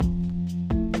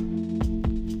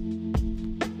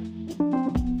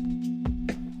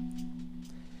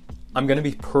I'm going to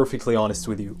be perfectly honest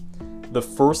with you. The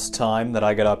first time that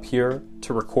I got up here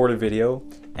to record a video,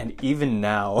 and even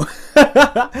now,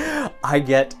 I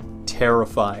get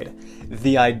terrified.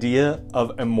 The idea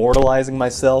of immortalizing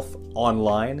myself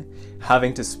online,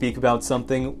 having to speak about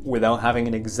something without having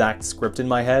an exact script in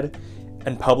my head,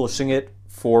 and publishing it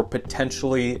for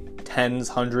potentially tens,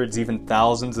 hundreds, even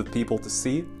thousands of people to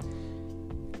see,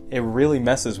 it really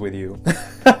messes with you.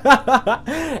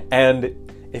 And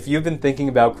if you've been thinking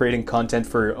about creating content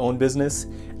for your own business,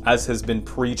 as has been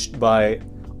preached by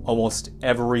almost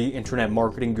every internet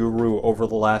marketing guru over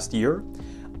the last year,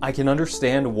 I can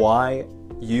understand why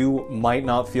you might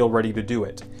not feel ready to do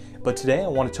it. But today I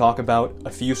want to talk about a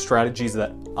few strategies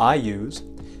that I use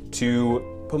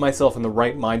to put myself in the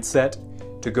right mindset,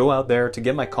 to go out there, to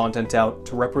get my content out,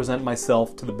 to represent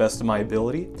myself to the best of my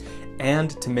ability, and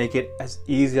to make it as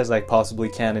easy as I possibly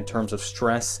can in terms of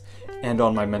stress and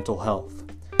on my mental health.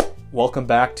 Welcome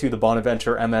back to the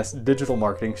Bonaventure MS Digital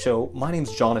Marketing Show. My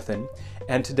name's Jonathan,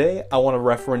 and today I want to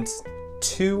reference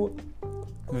two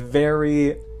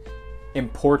very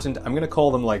important, I'm going to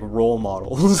call them like role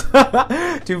models,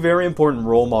 two very important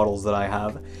role models that I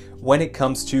have when it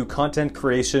comes to content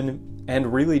creation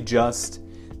and really just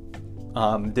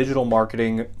digital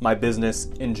marketing, my business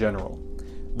in general.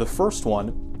 The first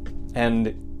one,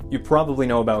 and you probably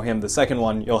know about him. The second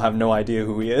one, you'll have no idea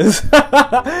who he is.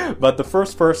 But the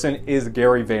first person is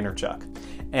Gary Vaynerchuk.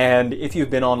 And if you've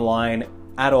been online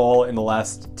at all in the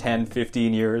last 10,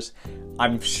 15 years,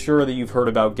 I'm sure that you've heard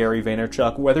about Gary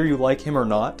Vaynerchuk. Whether you like him or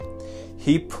not,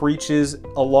 he preaches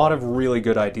a lot of really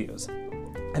good ideas.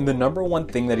 And the number one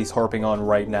thing that he's harping on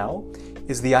right now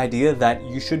is the idea that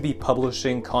you should be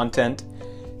publishing content,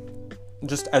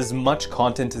 just as much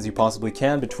content as you possibly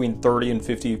can, between 30 and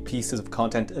 50 pieces of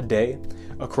content a day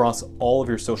across all of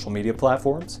your social media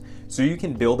platforms, so you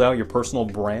can build out your personal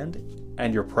brand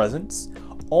and your presence.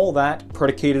 All that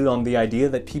predicated on the idea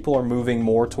that people are moving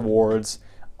more towards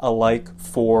a like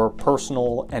for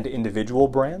personal and individual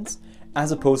brands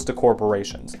as opposed to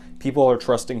corporations. People are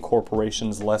trusting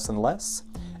corporations less and less.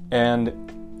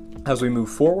 And as we move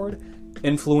forward,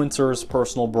 influencers,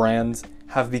 personal brands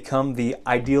have become the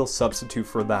ideal substitute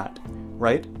for that,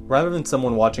 right? Rather than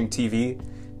someone watching TV,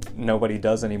 nobody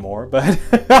does anymore, but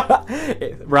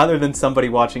rather than somebody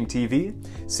watching TV,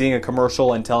 seeing a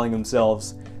commercial and telling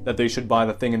themselves that they should buy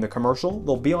the thing in the commercial,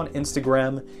 they'll be on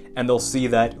Instagram and they'll see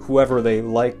that whoever they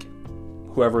like,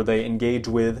 whoever they engage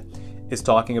with is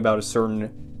talking about a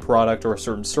certain product or a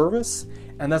certain service,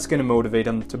 and that's going to motivate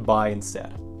them to buy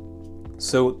instead.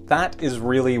 So that is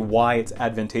really why it's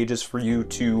advantageous for you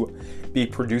to be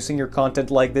producing your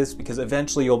content like this, because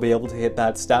eventually you'll be able to hit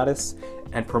that status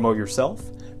and promote yourself.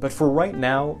 But for right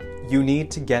now, you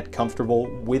need to get comfortable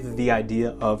with the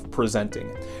idea of presenting,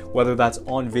 whether that's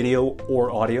on video or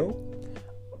audio.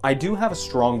 I do have a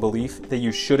strong belief that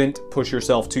you shouldn't push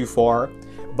yourself too far,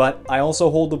 but I also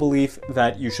hold the belief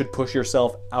that you should push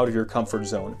yourself out of your comfort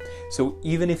zone. So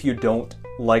even if you don't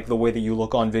like the way that you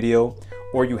look on video,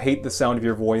 or you hate the sound of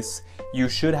your voice, you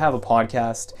should have a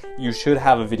podcast, you should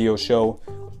have a video show.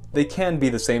 They can be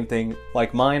the same thing.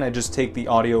 Like mine, I just take the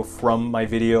audio from my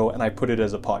video and I put it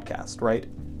as a podcast, right?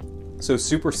 So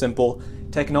super simple.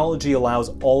 Technology allows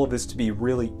all of this to be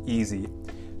really easy,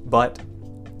 but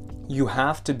you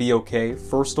have to be okay,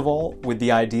 first of all, with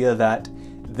the idea that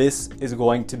this is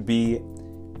going to be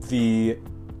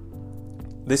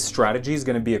this strategy is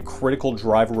going to be a critical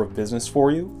driver of business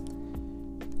for you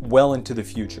well into the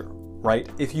future, right?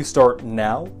 If you start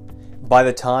now, by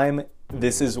the time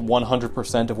this is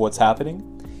 100% of what's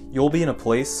happening, you'll be in a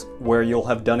place where you'll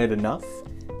have done it enough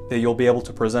that you'll be able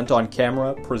to present on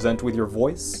camera, present with your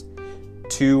voice,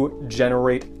 to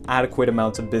generate adequate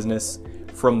amounts of business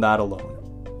from that alone.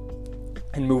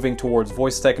 And moving towards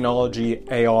voice technology,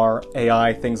 AR,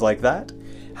 AI, things like that,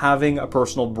 having a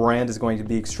personal brand is going to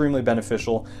be extremely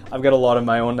beneficial. I've got a lot of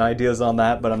my own ideas on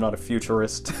that, but I'm not a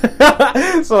futurist.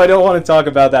 So I don't want to talk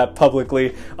about that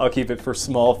publicly. I'll keep it for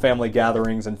small family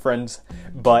gatherings and friends.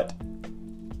 But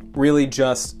really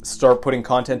just start putting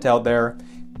content out there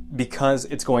because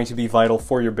it's going to be vital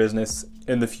for your business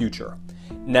in the future.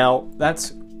 Now,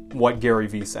 that's what Gary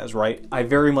Vee says, right? I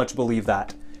very much believe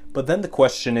that. But then the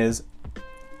question is,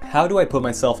 how do I put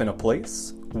myself in a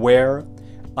place where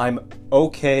I'm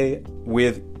okay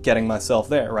with getting myself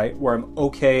there, right? Where I'm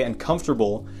okay and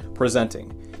comfortable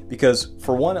presenting. Because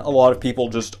for one, a lot of people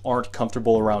just aren't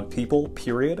comfortable around people,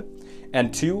 period.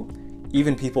 And two,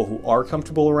 even people who are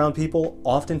comfortable around people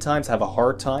oftentimes have a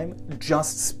hard time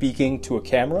just speaking to a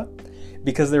camera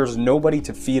because there's nobody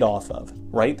to feed off of,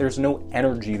 right? There's no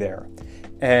energy there.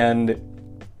 And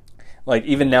Like,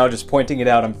 even now, just pointing it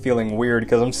out, I'm feeling weird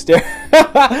because I'm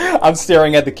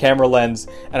staring at the camera lens,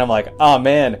 and I'm like, oh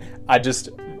man,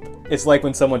 it's like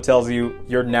when someone tells you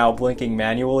you're now blinking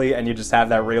manually, and you just have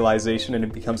that realization and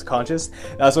it becomes conscious.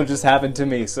 That's what just happened to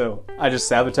me, so I just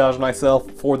sabotaged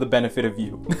myself for the benefit of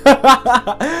you.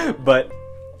 But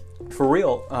for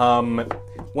real,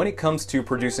 when it comes to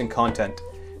producing content,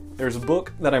 there's a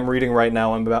book that I'm reading right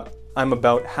now. I'm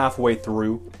about halfway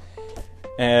through,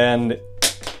 and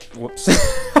whoops.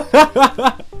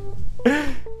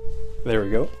 There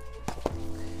we go.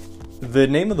 The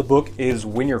name of the book is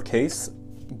Win Your Case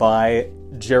by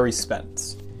Jerry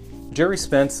Spence. Jerry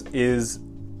Spence is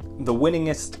the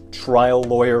winningest trial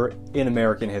lawyer in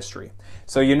American history.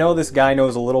 So you know this guy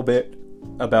knows a little bit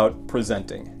about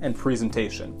presenting and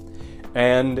presentation.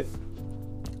 And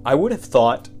I would have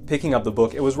thought, picking up the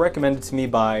book, it was recommended to me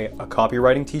by a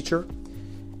copywriting teacher.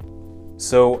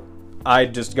 So I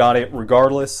just got it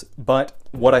regardless, but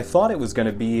what I thought it was going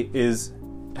to be is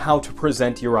how to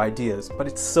present your ideas, but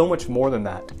it's so much more than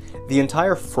that. The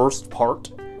entire first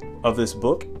part of this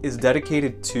book is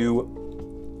dedicated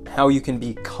to how you can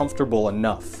be comfortable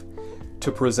enough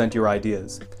to present your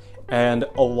ideas. And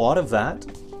a lot of that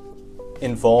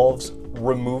involves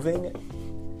removing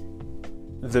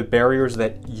the barriers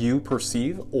that you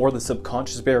perceive or the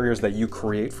subconscious barriers that you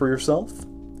create for yourself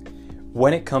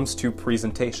when it comes to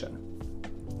presentation.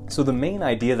 So the main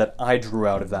idea that I drew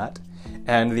out of that,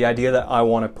 and the idea that I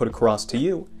want to put across to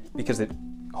you, because it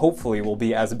hopefully will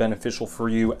be as beneficial for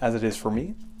you as it is for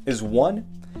me, is one,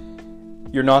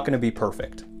 you're not going to be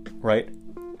perfect, right?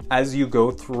 As you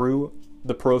go through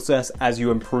the process, as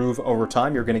you improve over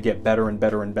time, you're going to get better and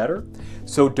better and better.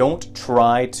 So don't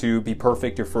try to be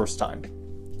perfect your first time.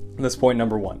 That's point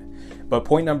number one. But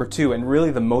point number two, and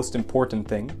really the most important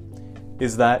thing,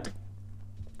 is that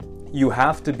you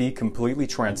have to be completely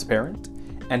transparent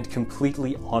and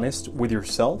completely honest with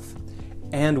yourself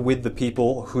and with the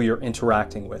people who you're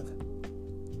interacting with.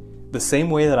 The same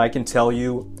way that I can tell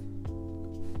you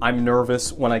I'm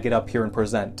nervous when I get up here and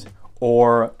present,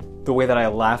 or the way that I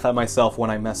laugh at myself when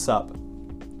I mess up,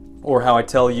 or how I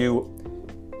tell you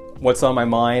what's on my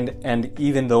mind, and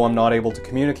even though I'm not able to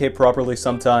communicate properly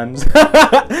sometimes,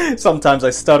 sometimes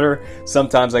I stutter,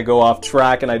 sometimes I go off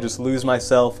track and I just lose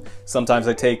myself, sometimes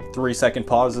I take 3-second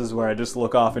pauses where I just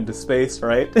look off into space,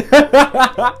 right?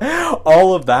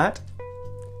 All of that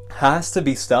has to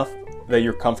be stuff that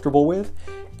you're comfortable with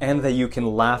and that you can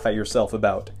laugh at yourself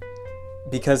about.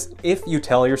 Because if you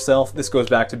tell yourself, this goes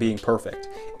back to being perfect,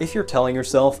 if you're telling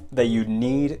yourself that you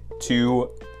need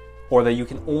to, or that you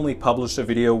can only publish a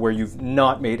video where you've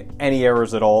not made any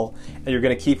errors at all, and you're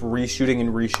going to keep reshooting and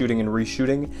reshooting and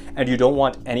reshooting, and you don't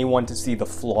want anyone to see the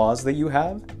flaws that you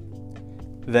have,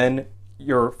 then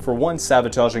you're, for one,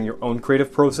 sabotaging your own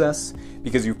creative process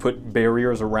because you've put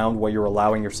barriers around what you're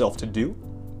allowing yourself to do.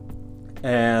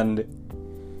 And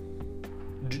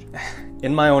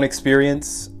in my own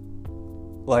experience,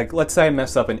 like, let's say I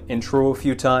mess up an intro a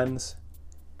few times,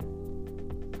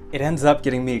 it ends up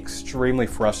getting me extremely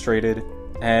frustrated,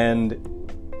 and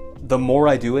the more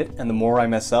I do it and the more I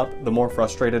mess up, the more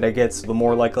frustrated I get, so the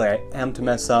more likely I am to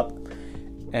mess up,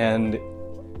 and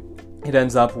it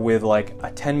ends up with like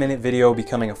a 10-minute video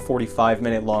becoming a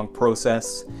 45-minute long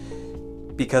process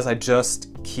because I just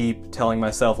keep telling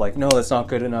myself like, no, that's not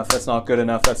good enough, that's not good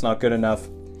enough, that's not good enough,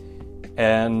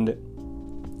 and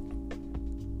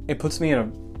it puts me in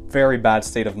a very bad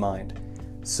state of mind.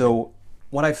 So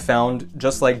what I've found,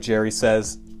 just like Jerry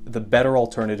says, the better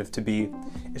alternative to be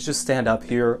is just stand up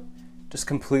here, just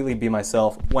completely be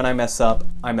myself. When I mess up,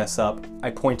 I mess up.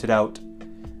 I point it out,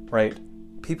 right?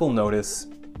 People notice.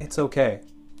 It's okay.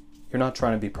 You're not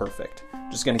trying to be perfect.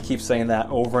 Just going to keep saying that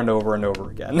over and over and over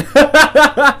again.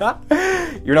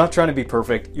 You're not trying to be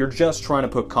perfect. You're just trying to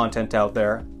put content out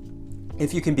there.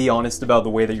 If you can be honest about the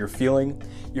way that you're feeling,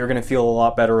 you're going to feel a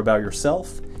lot better about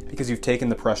yourself because you've taken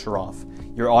the pressure off.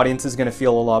 Your audience is going to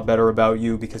feel a lot better about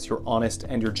you because you're honest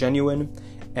and you're genuine.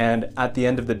 And at the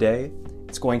end of the day,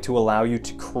 it's going to allow you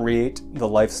to create the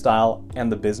lifestyle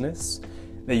and the business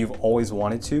that you've always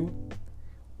wanted to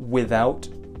without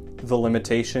the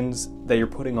limitations that you're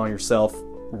putting on yourself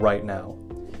right now.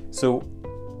 So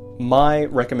my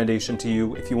recommendation to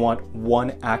you, if you want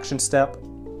one action step,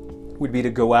 would be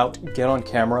to go out, get on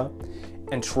camera,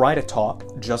 and try to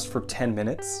talk just for 10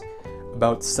 minutes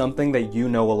about something that you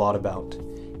know a lot about,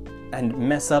 and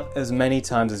mess up as many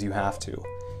times as you have to.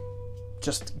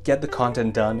 Just get the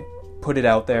content done, put it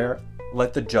out there,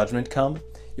 let the judgment come.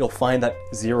 You'll find that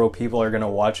 0 people are going to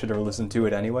watch it or listen to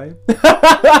it anyway.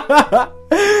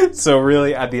 So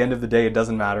really, at the end of the day, it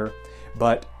doesn't matter.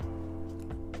 But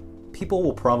people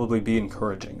will probably be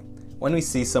encouraging. when we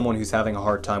see someone who's having a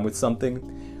hard time with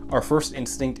something, our first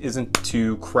instinct isn't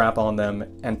to crap on them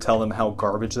and tell them how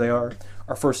garbage they are.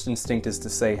 Our first instinct is to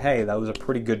say, hey, that was a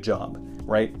pretty good job,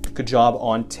 right? Good job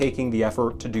on taking the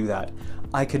effort to do that.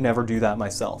 I could never do that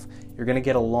myself. You're gonna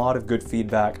get a lot of good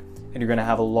feedback, and you're gonna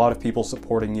have a lot of people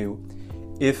supporting you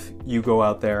if you go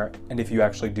out there and if you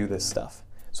actually do this stuff.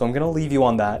 So I'm gonna leave you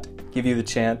on that, give you the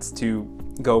chance to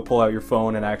go pull out your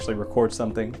phone and actually record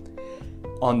something.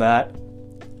 On that,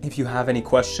 if you have any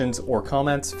questions or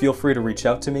comments, feel free to reach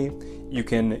out to me. You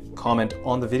can comment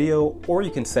on the video, or you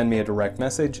can send me a direct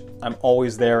message. I'm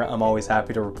always there. I'm always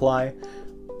happy to reply.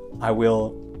 I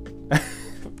will...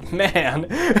 Man.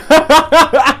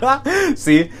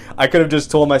 See, I could have just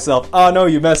told myself, oh no,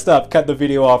 you messed up, cut the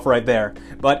video off right there.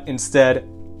 But instead,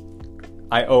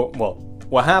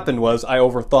 what happened was I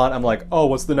overthought. I'm like, oh,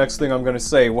 what's the next thing I'm going to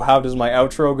say? Well, how does my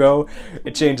outro go?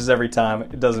 It changes every time.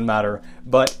 It doesn't matter.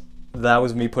 But that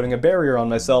was me putting a barrier on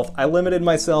myself. I limited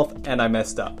myself and I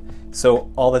messed up.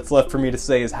 So all that's left for me to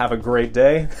say is have a great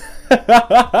day.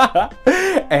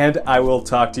 And I will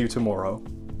talk to you tomorrow.